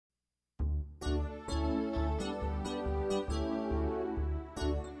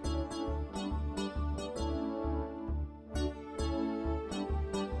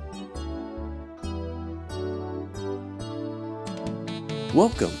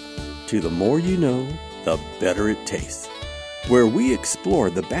Welcome to The More You Know, The Better It Tastes, where we explore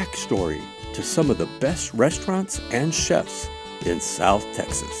the backstory to some of the best restaurants and chefs in South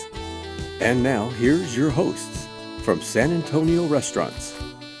Texas. And now, here's your hosts from San Antonio Restaurants,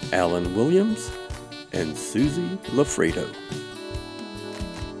 Alan Williams and Susie Lafredo.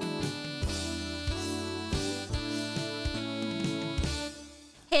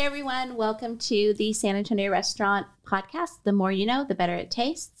 Hey everyone, welcome to the San Antonio Restaurant Podcast. The more you know, the better it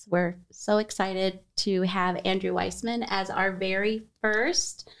tastes. We're so excited to have Andrew Weissman as our very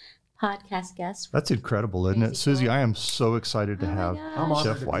first podcast guest. That's incredible, isn't it? Susie, I am so excited to have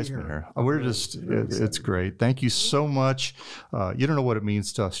Chef Weissman here. It's great. Thank you so much. You don't know what it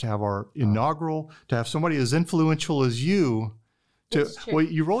means to us to have our inaugural, to have somebody as influential as you. Well,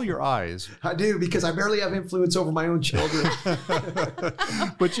 you roll your eyes. I do, because I barely have influence over my own children.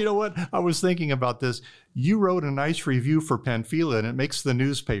 But you know what? I was thinking about this. You wrote a nice review for Panfila, and it makes the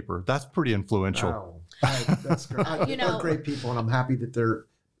newspaper. That's pretty influential. That's great. They're great people, and I'm happy that they're,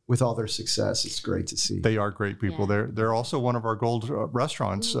 with all their success, it's great to see. They are great people. Yeah. They're also one of our gold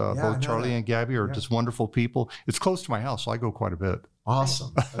restaurants. Both Charlie and Gabby are just wonderful people. It's close to my house, so I go quite a bit.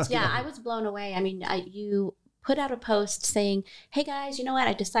 Awesome. I was blown away. I mean, you put out a post saying, hey guys, you know what?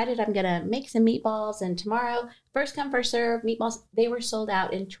 I decided I'm going to make some meatballs, and tomorrow, first come, first serve meatballs. They were sold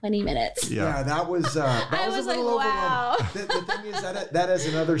out in 20 minutes. Yeah, that was a little wow. The thing is that is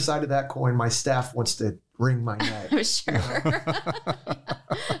another side of that coin. My staff wants to wring my neck. I'm sure.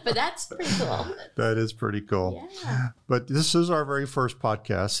 But that's pretty cool. That is pretty cool. Yeah. But this is our very first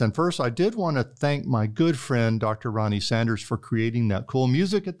podcast. And first, I did want to thank my good friend, Dr. Ronnie Sanders, for creating that cool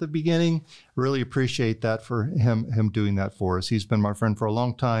music at the beginning. Really appreciate that for him doing that for us. He's been my friend for a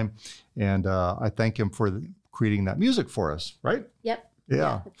long time. And I thank him for creating that music for us, right? Yep.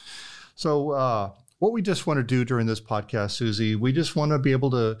 Yeah. So what we just want to do during this podcast, Susie, we just want to be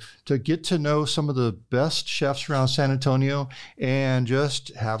able to get to know some of the best chefs around San Antonio and just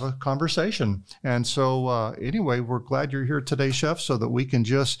have a conversation. And so anyway, we're glad you're here today, Chef, so that we can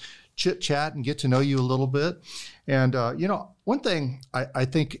just chit chat and get to know you a little bit. And, one thing I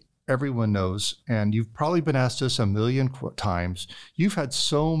think everyone knows, and you've probably been asked this a million times, you've had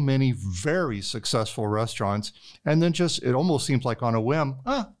so many very successful restaurants, and then it almost seems like on a whim,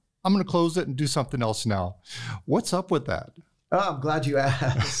 I'm going to close it and do something else now. What's up with that? Oh, I'm glad you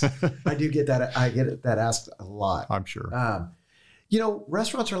asked. I do get that. I get that asked a lot. I'm sure.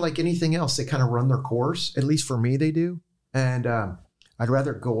 Restaurants are like anything else. They kind of run their course. At least for me, they do. And I'd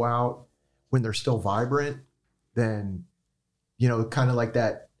rather go out when they're still vibrant than, kind of like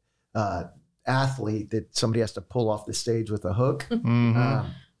that athlete that somebody has to pull off the stage with a hook. Mm-hmm.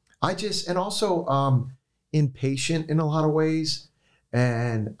 And also impatient in a lot of ways.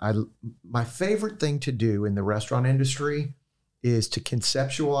 And my favorite thing to do in the restaurant industry is to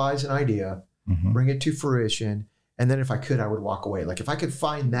conceptualize an idea, bring it to fruition, and then if I could, I would walk away. Like if I could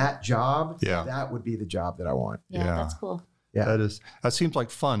find that job, that would be the job that I want. Yeah, that's cool. Yeah, that seems like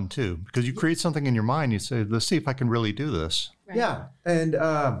fun too, because you create something in your mind. You say, let's see if I can really do this. Right. Yeah, and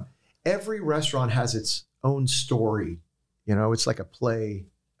every restaurant has its own story. It's like a play,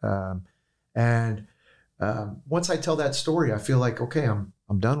 once I tell that story, I feel like, okay, I'm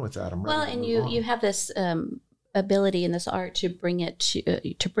done with that. I'm ready. Well, and you have this ability in this art to bring it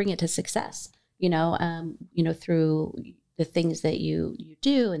to success. Through the things that you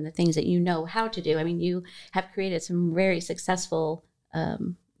do and the things that you know how to do. I mean, you have created some very successful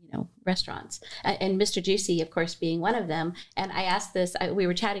restaurants, and Mr. Juicy, of course, being one of them. And I asked this. We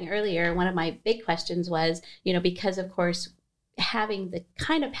were chatting earlier. One of my big questions was, because of course, having the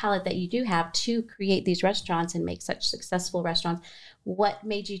kind of palate that you do have to create these restaurants and make such successful restaurants, what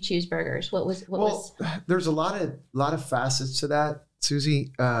made you choose burgers? There's a lot of facets to that,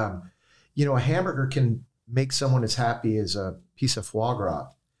 Susie. A hamburger can make someone as happy as a piece of foie gras.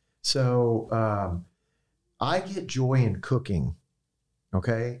 So I get joy in cooking.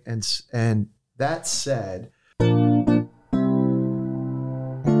 Okay. And that said,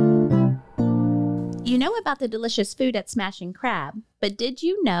 you know about the delicious food at Smashing Crab, but did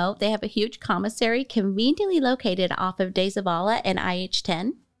you know they have a huge commissary conveniently located off of De Zavala and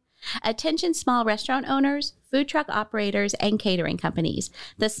IH-10? Attention small restaurant owners, food truck operators, and catering companies.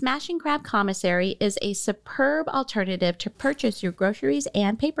 The Smashing Crab Commissary is a superb alternative to purchase your groceries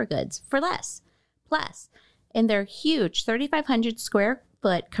and paper goods for less. Plus, in their huge 3,500 square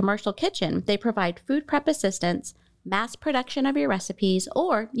foot commercial kitchen, they provide food prep assistance, mass production of your recipes,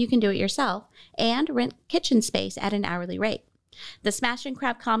 or you can do it yourself, and rent kitchen space at an hourly rate. The Smashing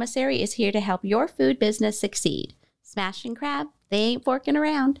Crab Commissary is here to help your food business succeed. Smash and Crab, they ain't forking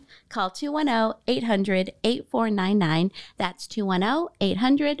around. Call 210-800-8499. That's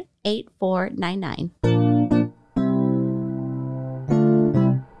 210-800-8499.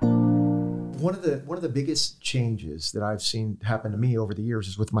 One of the biggest changes that I've seen happen to me over the years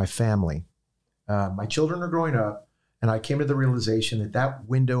is with my family. My children are growing up, and I came to the realization that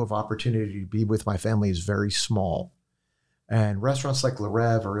window of opportunity to be with my family is very small. And restaurants like Le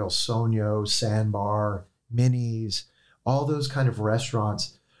Rêve or Il Sogno, Sandbar, Minnie's, all those kind of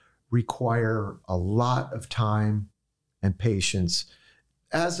restaurants require a lot of time and patience,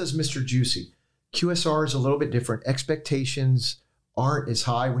 as does Mr. Juicy. QSR is a little bit different. Expectations aren't as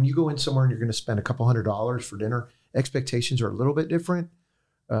high. When you go in somewhere and you're going to spend a couple $100s for dinner, expectations are a little bit different.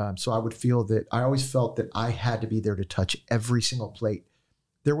 So I always felt that I had to be there to touch every single plate.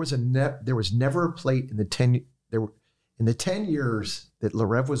 There was never a plate in the 10 years that Le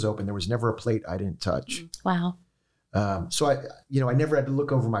Rêve was open. There was never a plate I didn't touch. Wow. So I never had to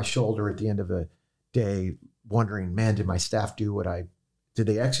look over my shoulder at the end of the day, wondering, man, did my staff do did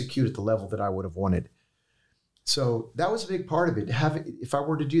they execute at the level that I would have wanted? So that was a big part of it. If I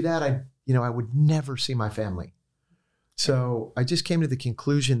were to do that, I would never see my family. So I just came to the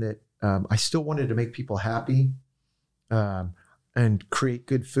conclusion that I still wanted to make people happy and create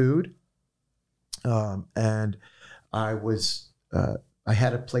good food. And I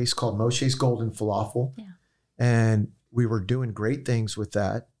had a place called Moshe's Golden Falafel. Yeah. And we were doing great things with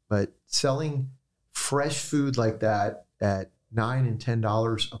that, but selling fresh food like that at $9 and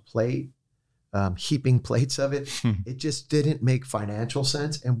 $10 a plate, heaping plates of it, it just didn't make financial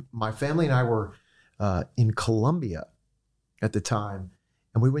sense. And my family and I were in Colombia at the time,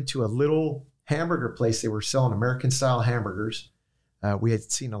 and we went to a little hamburger place. They were selling American-style hamburgers. We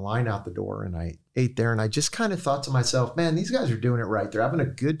had seen a line out the door, and I ate there, and I just kind of thought to myself, man, these guys are doing it right. They're having a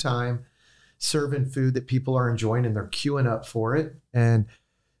good time serving food that people are enjoying, and they're queuing up for it. And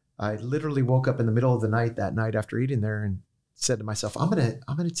I literally woke up in the middle of the night that night after eating there and said to myself, I'm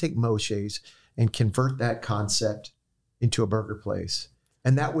gonna take Moshe's and convert that concept into a burger place.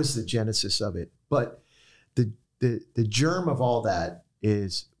 And that was the genesis of it. But the germ of all that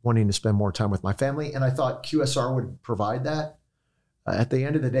is wanting to spend more time with my family. And I thought QSR would provide that. At the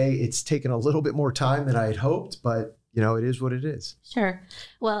end of the day, it's taken a little bit more time than I had hoped, but it is what it is. Sure.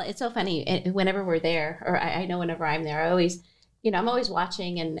 Well, it's so funny. Whenever we're there, or I know whenever I'm there, I always, I'm always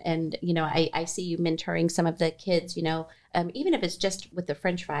watching and I see you mentoring some of the kids, even if it's just with the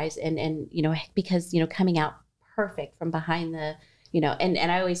French fries and because, coming out perfect from behind the,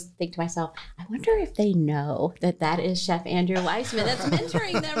 and I always think to myself, I wonder if they know that is Chef Andrew Weissman that's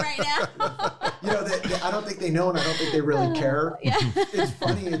mentoring them right now. I don't think they know, and I don't think they really care. Yeah. It's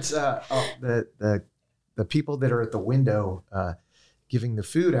funny. It's the people that are at the window giving the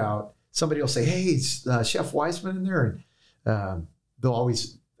food out. Somebody will say, "Hey, it's Chef Weissman in there," and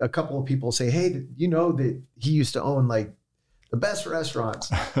a couple of people say, "Hey, that he used to own like the best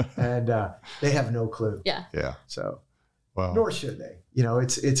restaurants," and they have no clue. Yeah. Yeah. So. Wow. Nor should they.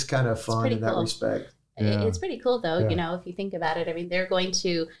 It's kind of fun in that respect. Yeah. It's pretty cool though, if you think about it. I mean, they're going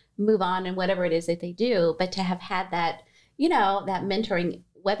to move on and whatever it is that they do, but to have had that, that mentoring,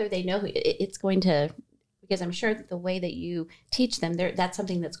 whether they know it's going to, because I'm sure that the way that you teach them, that's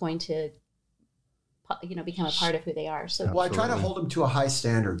something that's going to, become a part of who they are. So, well, I try to hold them to a high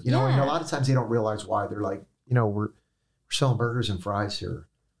standard, and a lot of times they don't realize why. They're like, we're selling burgers and fries here.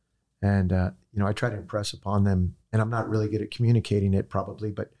 And, I try to impress upon them, and I'm not really good at communicating it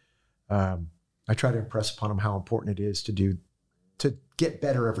probably, but I try to impress upon them how important it is to get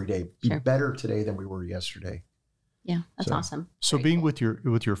better every day, be better today than we were yesterday. Yeah, that's awesome. So Very being cool.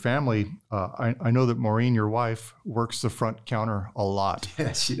 with your family, I know that Maureen, your wife, works the front counter a lot.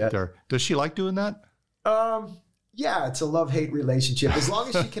 Yeah, she does. There. Does she like doing that? Yeah, it's a love-hate relationship. As long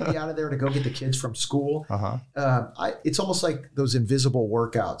as she can be out of there to go get the kids from school, it's almost like those invisible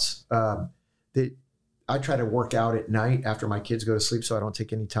workouts that I try to work out at night after my kids go to sleep so I don't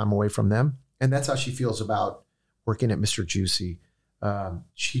take any time away from them. And that's how she feels about working at Mr. Juicy.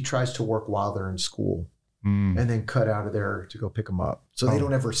 She tries to work while they're in school and then cut out of there to go pick them up. So they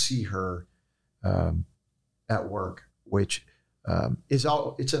don't ever see her at work, which it's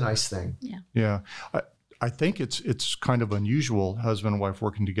a nice thing. Yeah. Yeah. I think it's kind of unusual, husband and wife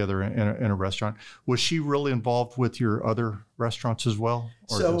working together in a restaurant. Was she really involved with your other restaurants as well?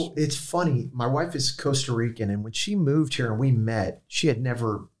 So it's funny. My wife is Costa Rican, and when she moved here and we met, she had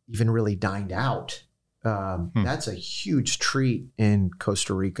never even really dined out. That's a huge treat in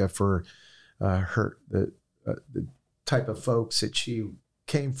Costa Rica for the type of folks that she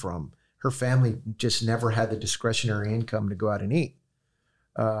came from. Her family just never had the discretionary income to go out and eat.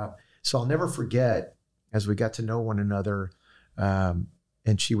 So I'll never forget. as we got to know one another, and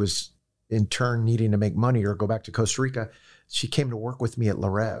she was in turn needing to make money or go back to Costa Rica, she came to work with me at La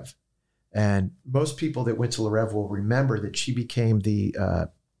Rev. And most people that went to La Rev will remember that she became the,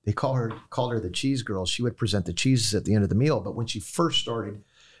 they called her the cheese girl. She would present the cheeses at the end of the meal. But when she first started,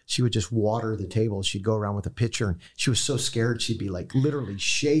 she would just water the table. She'd go around with a pitcher, and she was so scared she'd be like literally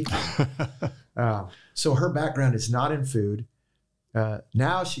shaking. So her background is not in food.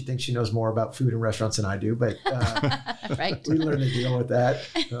 Now she thinks she knows more about food and restaurants than I do, but Right. we learned to deal with that.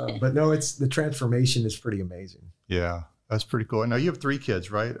 But no, it's the transformation is pretty amazing. Yeah, that's pretty cool. Now you have 3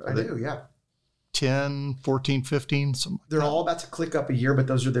 kids, right? I do, yeah. 10, 14, 15, something like They're that? all about to click up a year, but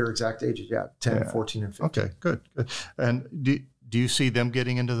those are their exact ages. Yeah, 10, Yeah. 14, and 15. Okay, good. And do you see them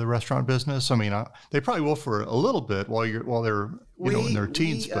getting into the restaurant business? I mean, they probably will for a little bit while they're in their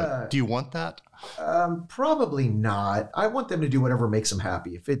teens. But do you want that? Probably not. I want them to do whatever makes them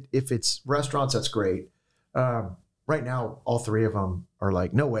happy. If it's restaurants, that's great. Right now, all 3 of them are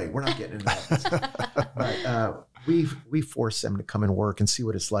like, no way, we're not getting into that. But we force them to come and work and see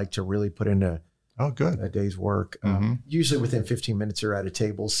what it's like to really put into a day's work. Usually within 15 minutes, they're at a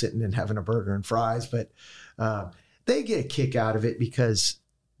table sitting and having a burger and fries. But they get a kick out of it because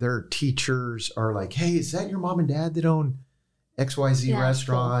their teachers are like, hey, is that your mom and dad that own XYZ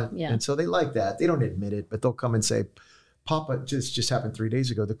restaurant? Cool. Yeah. And so they like that. They don't admit it, but they'll come and say, Papa, just happened 3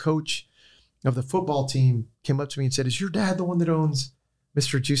 days ago. The coach of the football team came up to me and said, is your dad the one that owns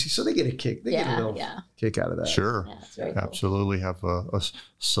Mr. Juicy? So they get a kick. They get a little kick out of that. Sure. Yeah, that's very cool. Absolutely have a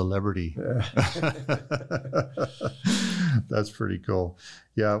celebrity. That's pretty cool.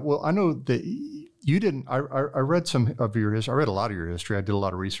 Yeah. Well, I know that you didn't, I read some of your history. I read a lot of your history. I did a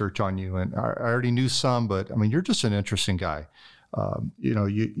lot of research on you, and I already knew some, but I mean, you're just an interesting guy.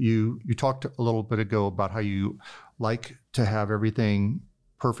 You talked a little bit ago about how you like to have everything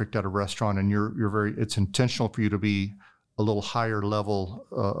perfect at a restaurant, and it's intentional for you to be a little higher level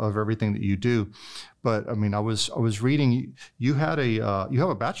of everything that you do. But I mean, I was reading you have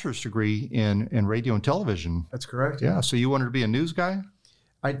a bachelor's degree in radio and television. That's correct. Yeah. So you wanted to be a news guy?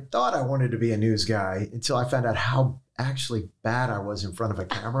 I thought I wanted to be a news guy until I found out how actually bad I was in front of a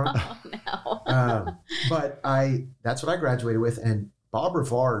camera. Oh, no. But that's what I graduated with. And Bob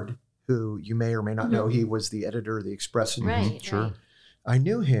Rivard, who you may or may not know, he was the editor of the Express. Right. Sure. Right. I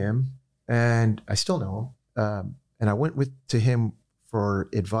knew him, and I still know him. And I went to him for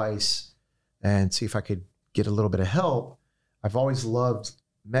advice and see if I could get a little bit of help. I've always loved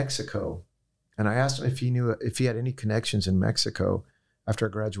Mexico. And I asked him if he had any connections in Mexico after I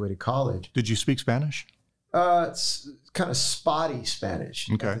graduated college. Did you speak Spanish? It's kind of spotty Spanish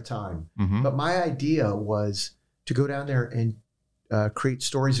at the time. Mm-hmm. But my idea was to go down there and create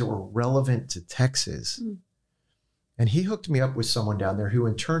stories that were relevant to Texas. Mm. And he hooked me up with someone down there who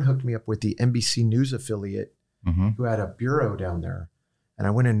in turn hooked me up with the NBC News affiliate who had a bureau down there. And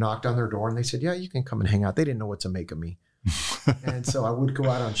I went and knocked on their door, and they said, yeah, you can come and hang out. They didn't know what to make of me. And so I would go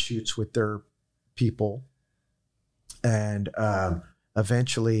out on shoots with their people. And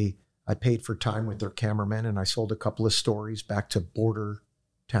eventually I paid for time with their cameramen, and I sold a couple of stories back to border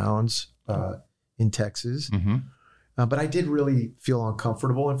towns in Texas. Mm-hmm. But I did really feel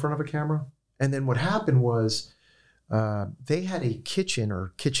uncomfortable in front of a camera. And then what happened was they had a kitchen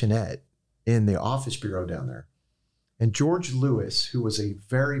or kitchenette in the office bureau down there. And George Lewis, who was a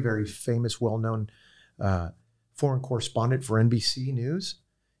very, very famous, well-known foreign correspondent for NBC News,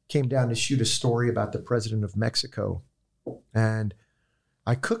 came down to shoot a story about the president of Mexico. And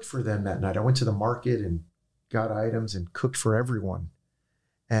I cooked for them that night. I went to the market and got items and cooked for everyone.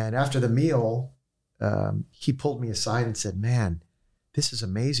 And after the meal, he pulled me aside and said, man, this is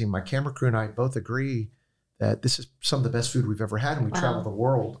amazing. My camera crew and I both agree that this is some of the best food we've ever had, and we travel the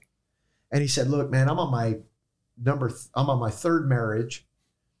world. And he said, look, man, I'm on my third marriage.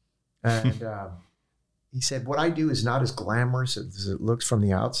 And he said, what I do is not as glamorous as it looks from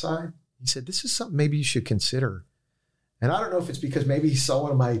the outside. He said, this is something maybe you should consider. And I don't know if it's because maybe he saw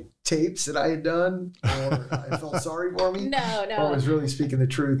one of my tapes that I had done, or I felt sorry for me. No. Or was really speaking the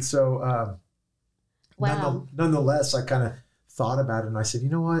truth. So nonetheless, I kind of thought about it, and I said, you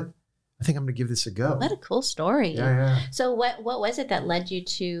know what? I think I'm going to give this a go. What a cool story. Yeah. So what was it that led you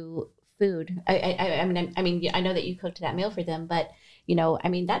to food? I mean, I know that you cooked that meal for them, but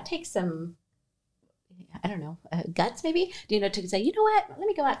that takes some, I don't know, guts maybe, to say, you know what, let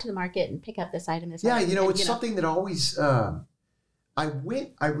me go out to the market and pick up this item. It's something that always, I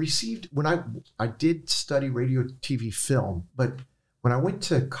received when I did study radio, TV, film, but when I went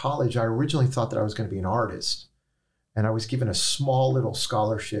to college, I originally thought that I was going to be an artist. And I was given a small little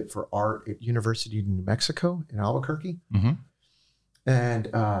scholarship for art at University of New Mexico in Albuquerque. Mm-hmm. And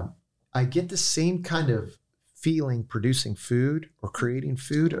I get the same kind of feeling producing food or creating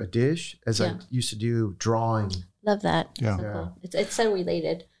food, a dish, as I used to do drawing. Love that. Yeah. So cool. It's so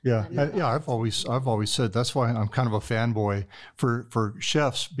related. Yeah, I've always said that's why I'm kind of a fanboy for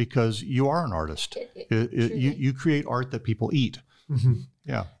chefs, because you are an artist. You create art that people eat. Mm-hmm.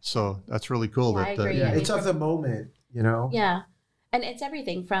 Yeah, so that's really cool. Yeah, I agree. Yeah, I mean, it's of the moment, you know. Yeah, and it's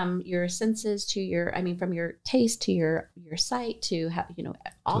everything from your senses to from your taste to your sight to how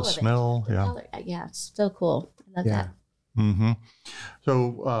all of smell. it. Yeah, color. Yeah, it's so cool. I love that. Mm-hmm.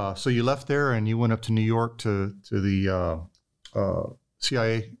 So you left there and you went up to New York to the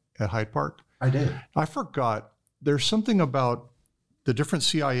CIA at Hyde Park. I did. I forgot. There's something about the different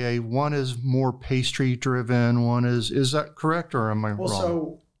CIA. One is more pastry driven. One is that correct, or am I wrong?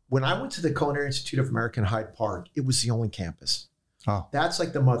 So when I went to the Culinary Institute of America in Hyde Park, it was the only campus. Oh. That's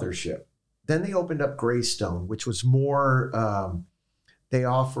like the mothership. Then they opened up Greystone, which was more. They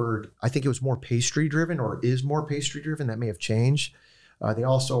offered, I think it was more pastry driven, or is more pastry driven. That may have changed. They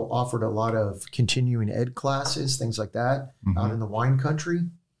also offered a lot of continuing ed classes, things like that, out in the wine country.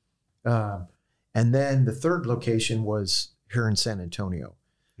 And then the third location was here in San Antonio.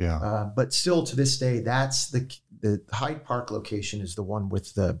 Yeah. But still to this day, that's the Hyde Park location is the one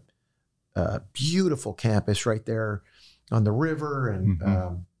with the beautiful campus right there on the river,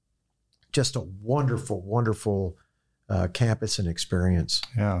 and just a wonderful, wonderful campus and experience.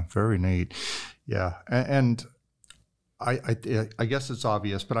 Yeah, very neat. Yeah, and I guess it's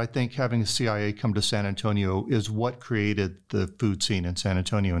obvious, but I think having the CIA come to San Antonio is what created the food scene in San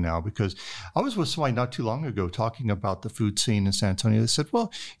Antonio now, because I was with somebody not too long ago talking about the food scene in San Antonio. They said,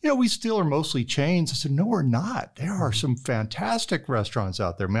 well, we still are mostly chains. I said, no, we're not. There are some fantastic restaurants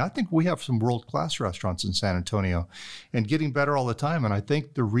out there. I mean, I think we have some world-class restaurants in San Antonio and getting better all the time. And I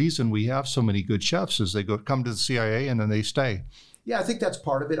think the reason we have so many good chefs is they come to the CIA and then they stay. Yeah, I think that's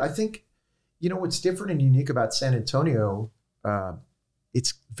part of it. I think, what's different and unique about San Antonio,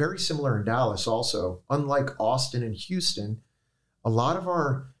 it's very similar in Dallas also. Unlike Austin and Houston, a lot of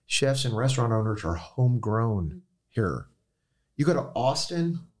our chefs and restaurant owners are homegrown here. You go to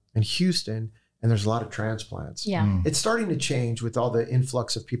Austin and Houston, and there's a lot of transplants. Yeah. It's starting to change with all the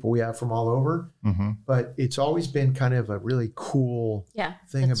influx of people we have from all over, but it's always been kind of a really cool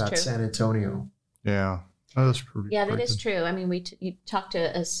thing about San Antonio. Yeah. Oh, that's pretty. Yeah, that is true. I mean, you talk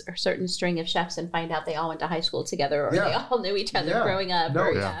to a certain string of chefs and find out they all went to high school together, or they all knew each other growing up.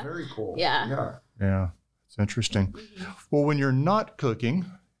 No, very cool. Yeah. It's interesting. Well, when you're not cooking,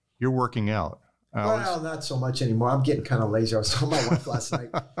 you're working out. Well, not so much anymore. I'm getting kind of lazy. I was telling my wife last night.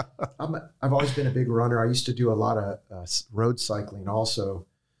 I've always been a big runner. I used to do a lot of road cycling also.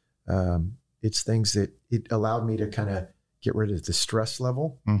 It's things that it allowed me to kind of get rid of the stress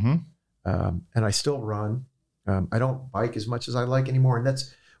level. And I still run. I don't bike as much as I like anymore. And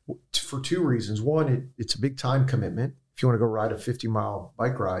that's for two reasons. One, it's a big time commitment. If you want to go ride a 50-mile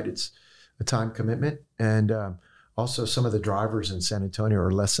bike ride, it's a time commitment. And also some of the drivers in San Antonio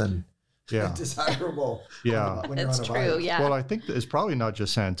are less than desirable. Yeah. when you're That's on a true. bike. Yeah. Well, I think it's probably not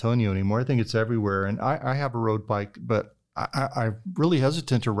just San Antonio anymore. I think it's everywhere. And I have a road bike, but I'm really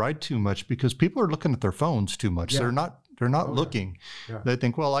hesitant to ride too much because people are looking at their phones too much. Yeah. They're not looking. Yeah. They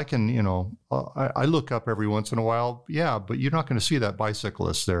think, well, I can, I look up every once in a while. Yeah, but you're not going to see that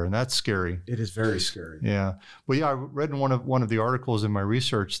bicyclist there, and that's scary. It is very scary. Yeah. Well, yeah, I read in one of the articles in my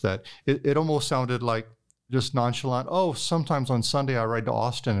research that it almost sounded like just nonchalant. Oh, sometimes on Sunday I ride to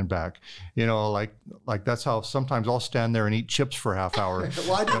Austin and back. Like that's how sometimes I'll stand there and eat chips for a half hour.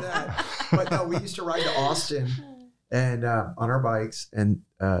 Well, I do that. But no, we used to ride to Austin and on our bikes and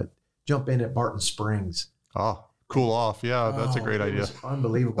jump in at Barton Springs. Oh. Cool off. Yeah, that's a great idea. It was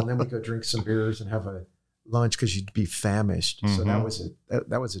unbelievable. And then we go drink some beers and have a lunch because you'd be famished. So that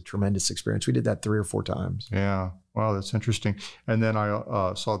was a tremendous experience. We did that 3 or 4 times. Yeah. Wow, that's interesting. And then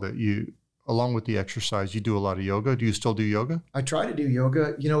I saw that you, along with the exercise, you do a lot of yoga. Do you still do yoga? I try to do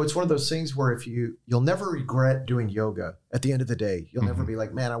yoga. It's one of those things where you'll never regret doing yoga at the end of the day. You'll never be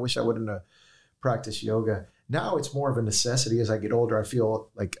like, man, I wish I wouldn't have practiced yoga. Now it's more of a necessity. As I get older, I feel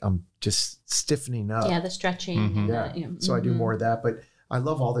like I'm just stiffening up. Yeah, the stretching. So I do more of that. But I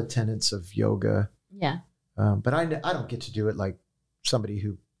love all the tenets of yoga. Yeah. But I don't get to do it like somebody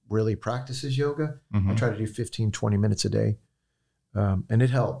who really practices yoga. I try to do 15, 20 minutes a day. And it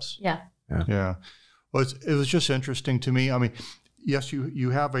helps. Yeah. Well, it was just interesting to me. I mean, yes, you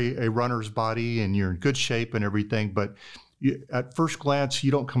have a runner's body and you're in good shape and everything, but at first glance, you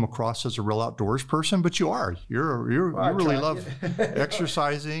don't come across as a real outdoors person, but you are. You really love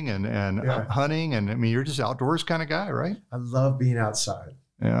exercising and hunting, and I mean, you're just outdoors kind of guy, right? I love being outside.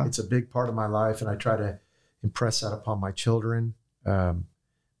 Yeah, it's a big part of my life, and I try to impress that upon my children.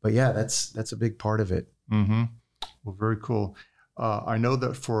 but yeah, that's a big part of it. Mm-hmm. Well, very cool. I know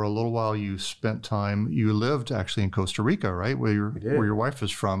that for a little while you lived actually in Costa Rica, right? Where your wife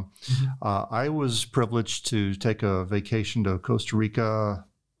is from. Mm-hmm. I was privileged to take a vacation to Costa Rica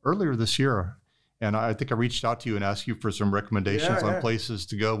earlier this year. And I think I reached out to you and asked you for some recommendations on places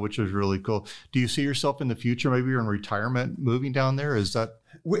to go, which was really cool. Do you see yourself in the future, maybe you're in retirement, moving down there? Is that?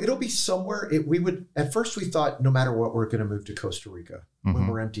 It'll be somewhere. At first we thought no matter what, we're going to move to Costa Rica when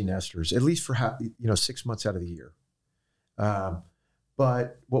we're empty nesters, at least for 6 months out of the year.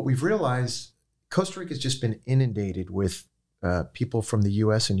 But what we've realized, Costa Rica has just been inundated with people from the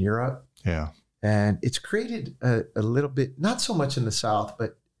U.S. and Europe. Yeah. And it's created a little bit, not so much in the South,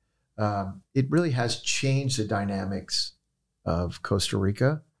 but it really has changed the dynamics of Costa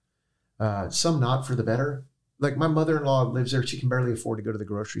Rica. Some not for the better. Like my mother-in-law lives there. She can barely afford to go to the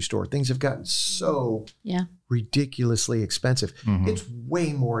grocery store. Things have gotten so ridiculously expensive. Mm-hmm. It's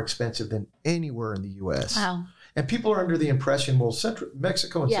way more expensive than anywhere in the U.S. Wow. And people are under the impression, well,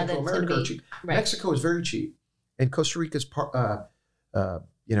 Mexico and Central America are cheap. Right. Mexico is very cheap. And Costa Rica's the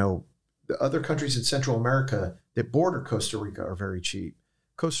other countries in Central America that border Costa Rica are very cheap.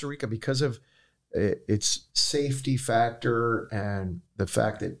 Costa Rica, because of its safety factor and the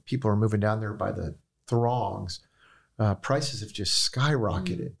fact that people are moving down there by the throngs, prices have just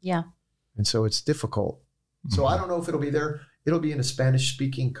skyrocketed. Yeah. And so it's difficult. So I don't know if it'll be there. It'll be in a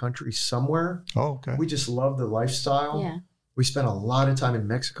Spanish-speaking country somewhere. Oh, okay. We just love the lifestyle. Yeah. We spent a lot of time in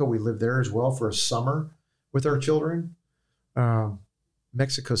Mexico. We lived there as well for a summer with our children.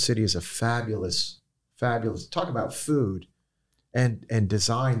 Mexico City is a fabulous. Talk about food and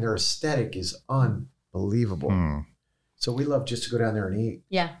design. Their aesthetic is unbelievable. So we love just to go down there and eat.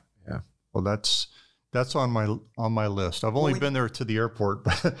 Yeah. Yeah. Well, that's on my list. I've only been there to the airport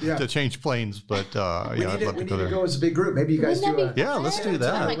to change planes, but I'd love to go there. We need to go as a big group. Maybe you guys do a let's do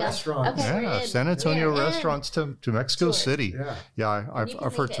that. Oh my gosh. Restaurants. Okay, yeah, San Antonio restaurants to Mexico City. Yeah,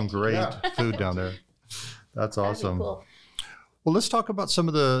 I've heard some great food down there. That's awesome. Cool. Well, let's talk about some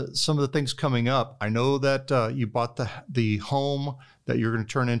of the things coming up. I know that you bought the home that you're going to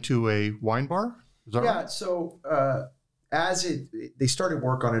turn into a wine bar. Is that right? So they started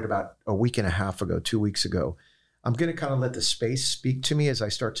work on it about a week and a half ago, 2 weeks ago. I'm going to kind of let the space speak to me as I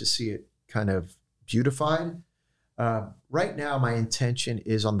start to see it kind of beautified. Right now, my intention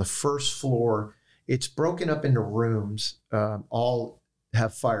is on the first floor. It's broken up into rooms, all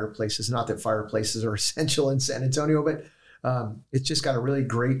have fireplaces. Not that fireplaces are essential in San Antonio, but it's just got a really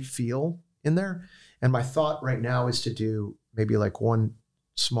great feel in there. And my thought right now is to do maybe like one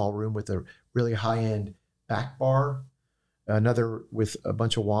small room with a really high-end back bar, another with a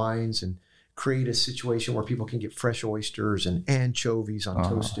bunch of wines, and create a situation where people can get fresh oysters and anchovies on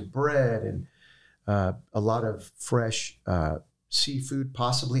toasted bread and a lot of fresh seafood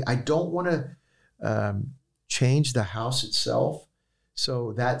possibly. I don't want to change the house itself.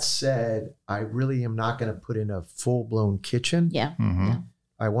 So that said, I really am not going to put in a full-blown kitchen. Yeah. Mm-hmm. Yeah.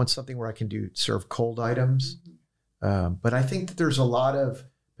 I want something where I can serve cold items. But I think that there's a lot of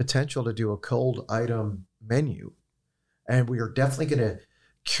potential to do a cold item menu. And we are definitely going to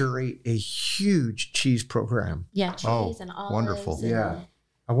curate a huge cheese program. Yeah, cheese and olives. Wonderful. Yeah.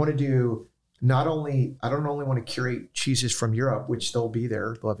 I want to do I don't only want to curate cheeses from Europe, which they'll be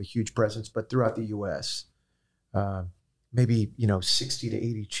there. They'll have a huge presence, but throughout the U.S., maybe, 60 to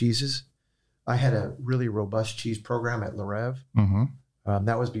 80 cheeses. I had a really robust cheese program at Le Rev. Mm-hmm.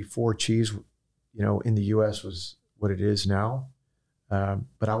 That was before cheese, in the U.S. was what it is now.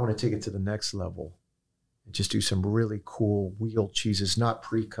 But I want to take it to the next level and just do some really cool wheel cheeses, not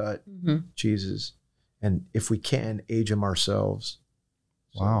pre-cut cheeses. And if we can, age them ourselves.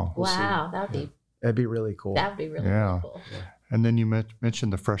 Wow. We'll that'd be really cool. That would be really cool. Yeah. And then you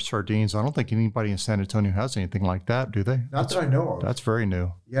mentioned the fresh sardines. I don't think anybody in San Antonio has anything like that, do they? Not that I know of. That's very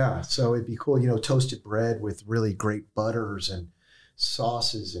new. Yeah. So it'd be cool, toasted bread with really great butters and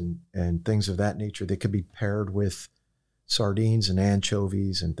sauces and things of that nature that could be paired with sardines and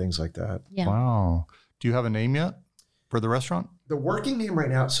anchovies and things like that. Yeah. Wow. Do you have a name yet for the restaurant? The working name right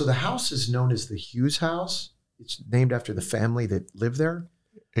now, so the house is known as the Hughes House. It's named after the family that lived there.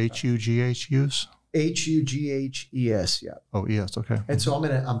 Hughus? Hughhes, yeah. Oh, yes, okay. And so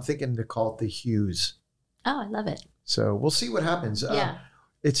I'm thinking to call it the Hughes. Oh, I love it. So we'll see what happens. Yeah.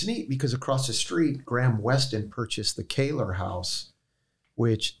 It's neat because across the street, Graham Weston purchased the Kaler House,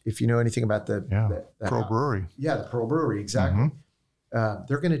 which, if you know anything about the Pearl Brewery. Yeah, the Pearl Brewery, exactly.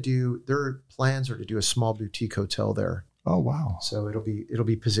 Mm-hmm. Their plans are to do a small boutique hotel there. Oh, wow. So it'll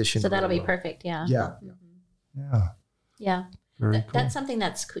be positioned. So that'll be perfect. Yeah. Yeah. Mm-hmm. Yeah. Yeah. Very cool. That's something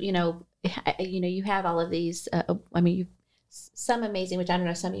that's, you have all of these, some amazing, which I don't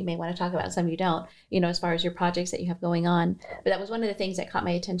know, some you may want to talk about, some you don't, as far as your projects that you have going on. But that was one of the things that caught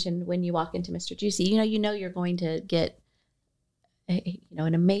my attention when you walk into Mr. Juicy. You're going to get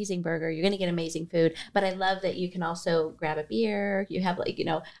an amazing burger. You're going to get amazing food. But I love that you can also grab a beer. You have I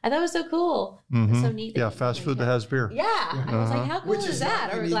thought it was so cool. Mm-hmm. It's so neat. Yeah, fast food that has beer. Yeah. I was like, how cool is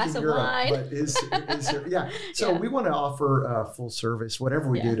that? Or a glass of wine. But So we want to offer full service, whatever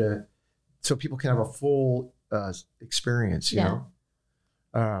we do so people can have a full experience, you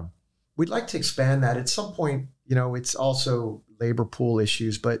know. We'd like to expand that at some point. It's also labor pool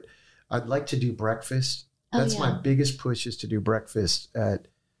issues, but I'd like to do breakfast. That's my biggest push, is to do breakfast at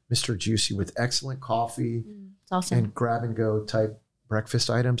Mr. Juicy with excellent coffee it's awesome. and grab and go type breakfast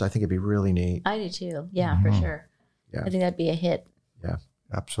items. I think it'd be really neat. I do too. Yeah, for sure. Yeah. I think that'd be a hit. Yeah,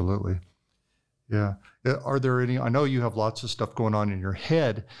 absolutely. Yeah. Are there any, I know you have lots of stuff going on in your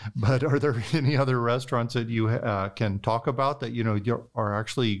head, but are there any other restaurants that you can talk about that, you are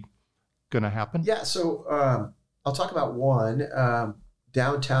actually going to happen? Yeah. So I'll talk about one.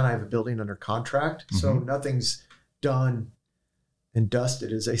 Downtown, I have a building under contract. So nothing's done and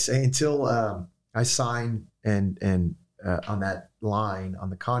dusted, as they say, until I sign and on that line on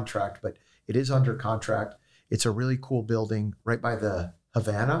the contract. But it is under contract. It's a really cool building right by the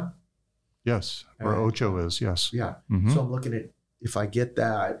Havana. Yes, where Ocho is, yes. Yeah. Mm-hmm. So I'm looking at, if I get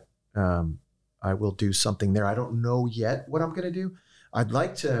that, I will do something there. I don't know yet what I'm going to do. I'd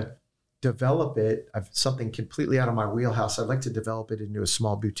like to develop it. I've something completely out of my wheelhouse. I'd like to develop it into a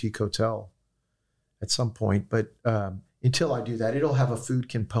small boutique hotel at some point. But until I do that, it'll have a food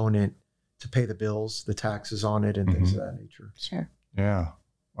component to pay the bills, the taxes on it, and things of that nature. Sure. Yeah.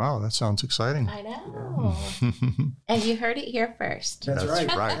 Wow, that sounds exciting. I know. And you heard it here first. That's right.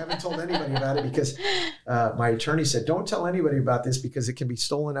 I haven't told anybody about it because my attorney said, don't tell anybody about this because it can be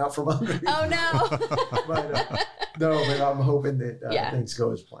stolen out from under you. Oh, no. but I'm hoping that things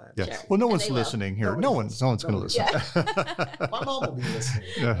go as planned. Yeah. Sure. Well, no one's listening here. No one's going to listen. Yeah. My mom will be listening.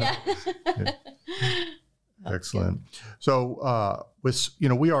 Yeah. Excellent. So,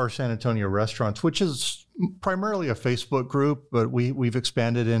 we are San Antonio Restaurants, which is primarily a Facebook group, but we've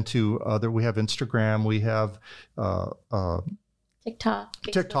expanded into we have Instagram, we have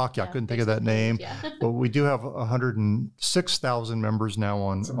TikTok. I couldn't think of that name. But we do have 106,000 members now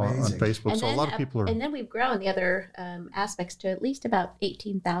on Facebook. So a lot of people are. And then we've grown the other aspects to at least about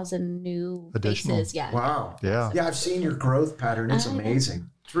 18,000 new faces. Yeah. Wow. Yeah. Yeah, I've seen your growth pattern. It's amazing.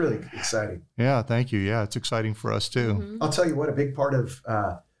 It's really exciting. Yeah, thank you. Yeah, it's exciting for us too. Mm-hmm. I'll tell you what, a big part of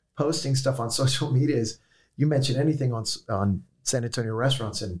posting stuff on social media is you mention anything on San Antonio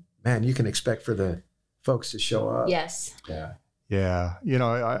Restaurants, and man, you can expect for the folks to show up. Yes. Yeah. Yeah.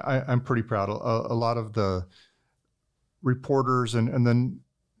 I'm pretty proud. A lot of the reporters and then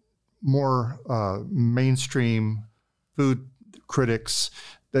more mainstream food critics,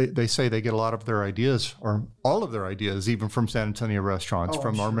 they say they get a lot of their ideas, or all of their ideas, even from San Antonio Restaurants,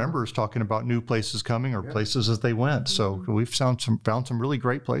 from our members talking about new places coming or places as they went. So we've found some really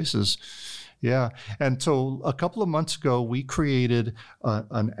great places. Yeah. And so a couple of months ago, we created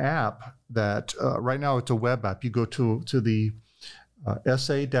an app that right now it's a web app. You go to the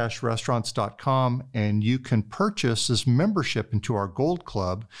sa-restaurants.com and you can purchase this membership into our Gold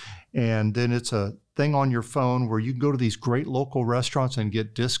Club. And then it's a thing on your phone where you can go to these great local restaurants and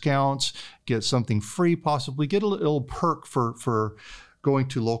get discounts, get something free, possibly get a little perk for going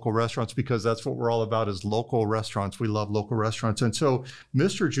to local restaurants, because that's what we're all about, is local restaurants. We love local restaurants. And so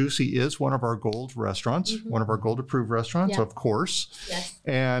Mr. Juicy is one of our gold restaurants, one of our gold approved restaurants, of course. Yes.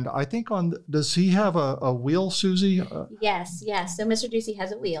 And I think does he have a wheel, Susie? Yes. So Mr. Juicy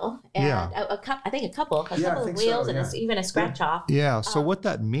has a wheel and a couple of wheels and even a scratch off. Yeah. So what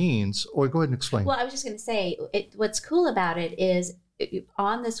that means, go ahead and explain. Well, I was just going to say, what's cool about it is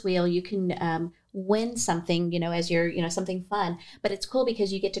on this wheel, you can win something, as your, something fun. But it's cool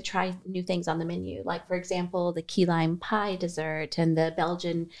because you get to try new things on the menu. Like, for example, the key lime pie dessert and the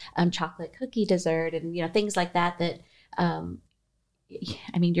Belgian chocolate cookie dessert and, things like that,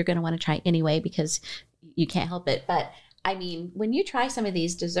 you're going to want to try anyway because you can't help it. But when you try some of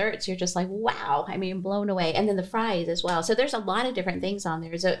these desserts, you're just like, wow, blown away. And then the fries as well. So there's a lot of different things on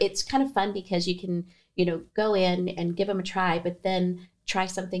there. So it's kind of fun because you can, go in and give them a try, but then try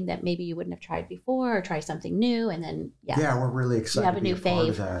something that maybe you wouldn't have tried before, or try something new. And then, we're really excited have to a be new a part fave.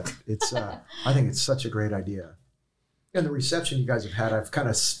 of that. It's, I think it's such a great idea. And the reception you guys have had, I've kind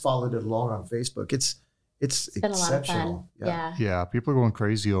of followed it along on Facebook. It's been exceptional. A lot of fun. Yeah. People are going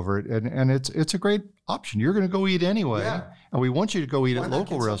crazy over it. And it's a great option. You're going to go eat anyway. Yeah. And we want you to go eat at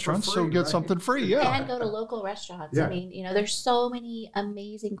local restaurants. Free, so get something free. Yeah. And go to local restaurants. Yeah. There's so many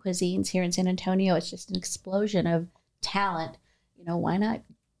amazing cuisines here in San Antonio. It's just an explosion of talent, why not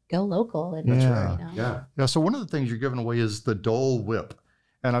go local? And That's right. Yeah. So one of the things you're giving away is the Dole Whip.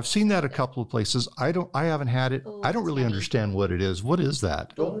 And I've seen that a couple of places. I haven't had it. Oh, I don't really understand what it is. What is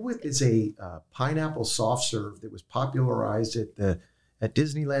that? Dole Whip is a pineapple soft serve that was popularized at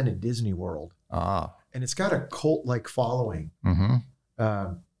Disneyland and Disney World. Ah. And it's got a cult-like following.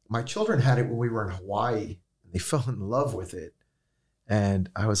 Mm-hmm. My children had it when we were in Hawaii, and they fell in love with it. And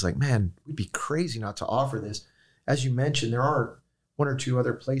I was like, man, we'd be crazy not to offer this. As you mentioned, there are one or two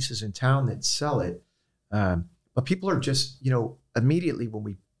other places in town that sell it. But people are just, immediately when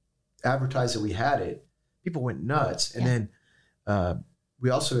we advertised that we had it, people went nuts. And then we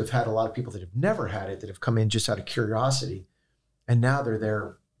also have had a lot of people that have never had it that have come in just out of curiosity. And now they're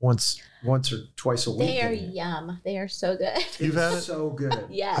there once or twice a week. They are yum. They are so good. You've had it? So good.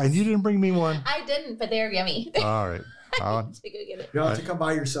 Yes. And you didn't bring me one? I didn't, but they're yummy. All right. I need to go get it. You'll have to come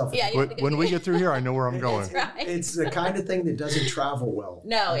by yourself. Yeah, When we get through here, I know where I'm going. That's right. It's the kind of thing that doesn't travel well.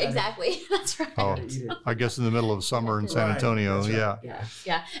 No, exactly. That's right. Oh, I guess in the middle of summer in San Antonio. Right. Yeah.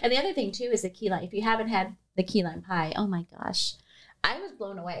 Yeah. And the other thing too is the key lime. If you haven't had the key lime pie, oh my gosh, I was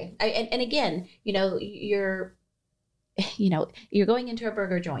blown away. And again, you're going into a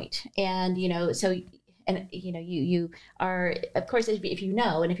burger joint, and you are, of course, if you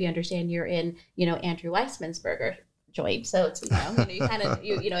know and if you understand, you're in Andrew Weissman's burger joint. So it's you kind of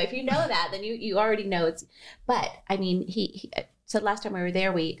if you know that, then you already know it's. But I mean, so last time we were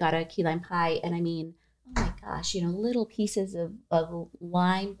there, we got a key lime pie, and I mean, oh my gosh, little pieces of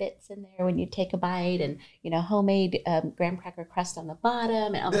lime bits in there when you take a bite, and homemade graham cracker crust on the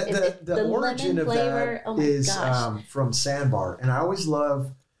bottom, and the origin of flavor. that is from Sandbar, and I always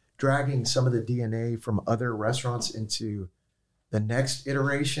love dragging some of the DNA from other restaurants into the next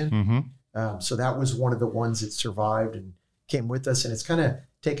iteration. Mm-hmm. So that was one of the ones that survived and came with us, and it's kind of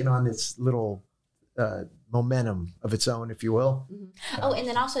taken on its little momentum of its own, if you will. Mm-hmm. Oh, and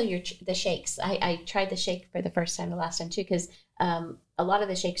then also the shakes. I tried the shake for the first time the last time too, because a lot of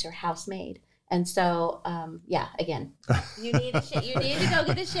the shakes are house made. And so, again, you need you need to go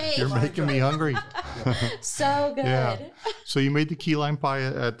get a shake. You're making me hungry. So good. Yeah. So you made the key lime pie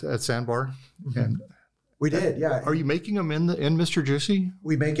at Sandbar? And We did, yeah. are you making them in Mr. Juicy?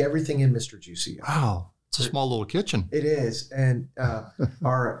 We make everything in Mr. Juicy. Wow. It's a small little kitchen. It is. And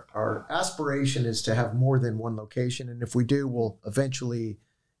our aspiration is to have more than one location. And if we do, we'll eventually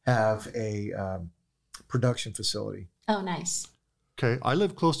have a production facility. Oh, nice. Okay. I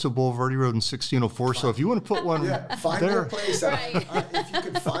live close to Boulevardy Road in 1604. So if you want to put one Find there. a place. Right. If you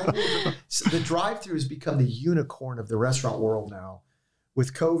could find one. The drive-through has become the unicorn of the restaurant world now.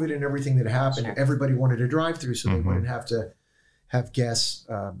 With COVID and everything that happened, everybody wanted a drive-through so they wouldn't have to have guests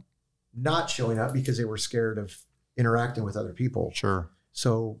not showing up because they were scared of interacting with other people. Sure.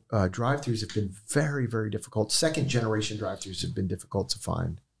 So drive-throughs have been very, very difficult. Second-generation drive-throughs have been difficult to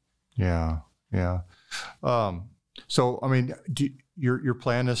find. Yeah. Yeah. So, I mean, your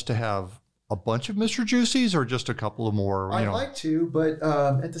plan is to have a bunch of Mr. Juicy's or just a couple of more? I'd like to, but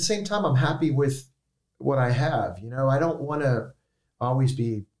at the same time, I'm happy with what I have. I don't want to always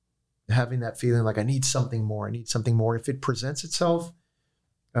be having that feeling like I need something more. If it presents itself,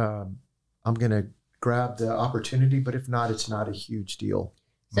 I'm going to grab the opportunity, but if not, it's not a huge deal.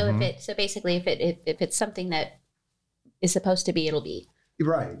 So if it's something that is supposed to be, it'll be.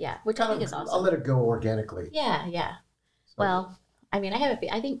 Right. Yeah. Which I think is awesome. I'll let it go organically. Yeah. Yeah. So, Well, I mean,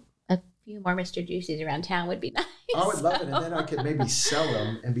 I think a few more Mr. Juicy's around town would be nice. I would love it. And then I could maybe sell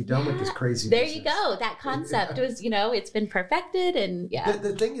them and be done with this crazy There business. you go. That concept was, it's been perfected, and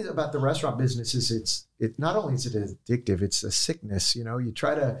The thing is about the restaurant business is it not only is it addictive, it's a sickness.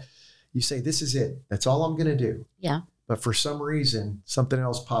 You say, this is it. That's all I'm going to do. Yeah. But for some reason, something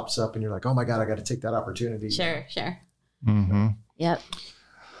else pops up and you're like, oh my God, I got to take that opportunity. Sure. Mm-hmm. Yep.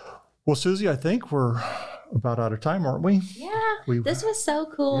 Well, Susie, I think we're about out of time, aren't we? Yeah. This was so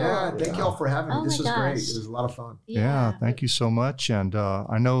cool. Yeah. Thank you all for having me. Oh This my was great. gosh. It was a lot of fun. Yeah. Thank you so much. And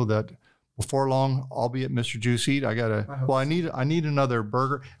I know that before long, I'll be at Mr. Juicy. I need another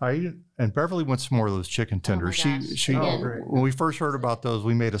burger. And Beverly wants some more of those chicken tenders. Oh my gosh. She Great. when we first heard about those,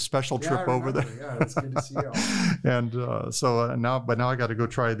 we made a special trip I over there. remember. Yeah, it's good to see you all. And so now I got to go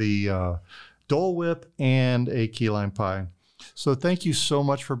try the Dole Whip and a key lime pie. So thank you so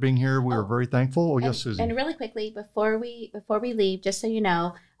much for being here. We are very thankful. Oh, yes, Susie. And really quickly, before we leave, just so you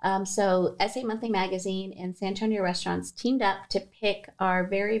know, so SA Monthly Magazine and San Antonio Restaurants teamed up to pick our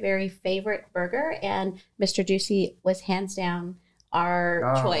very, very favorite burger, and Mr. Juicy was hands down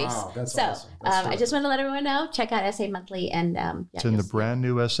our choice. Wow, that's so awesome. That's I just want to let everyone know, check out SA Monthly, and it's in the brand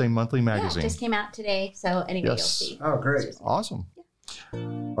new SA Monthly magazine. Yeah, it just came out today. So anyway, Yes. you'll see. Oh, great. Awesome.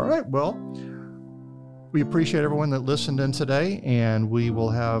 All right. Well, We appreciate everyone that listened in today, and we will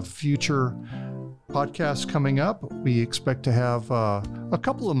have future podcasts coming up. We expect to have a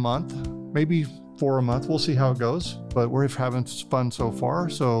couple a month, maybe 4 a month. We'll see how it goes, but we're having fun so far.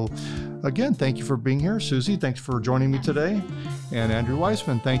 So again, thank you for being here. Susie, thanks for joining me today. And Andrew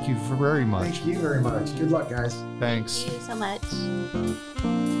Weissman, thank you very much. Thank you very much. Good luck, guys. Thanks. Thank you so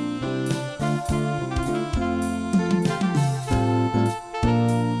much.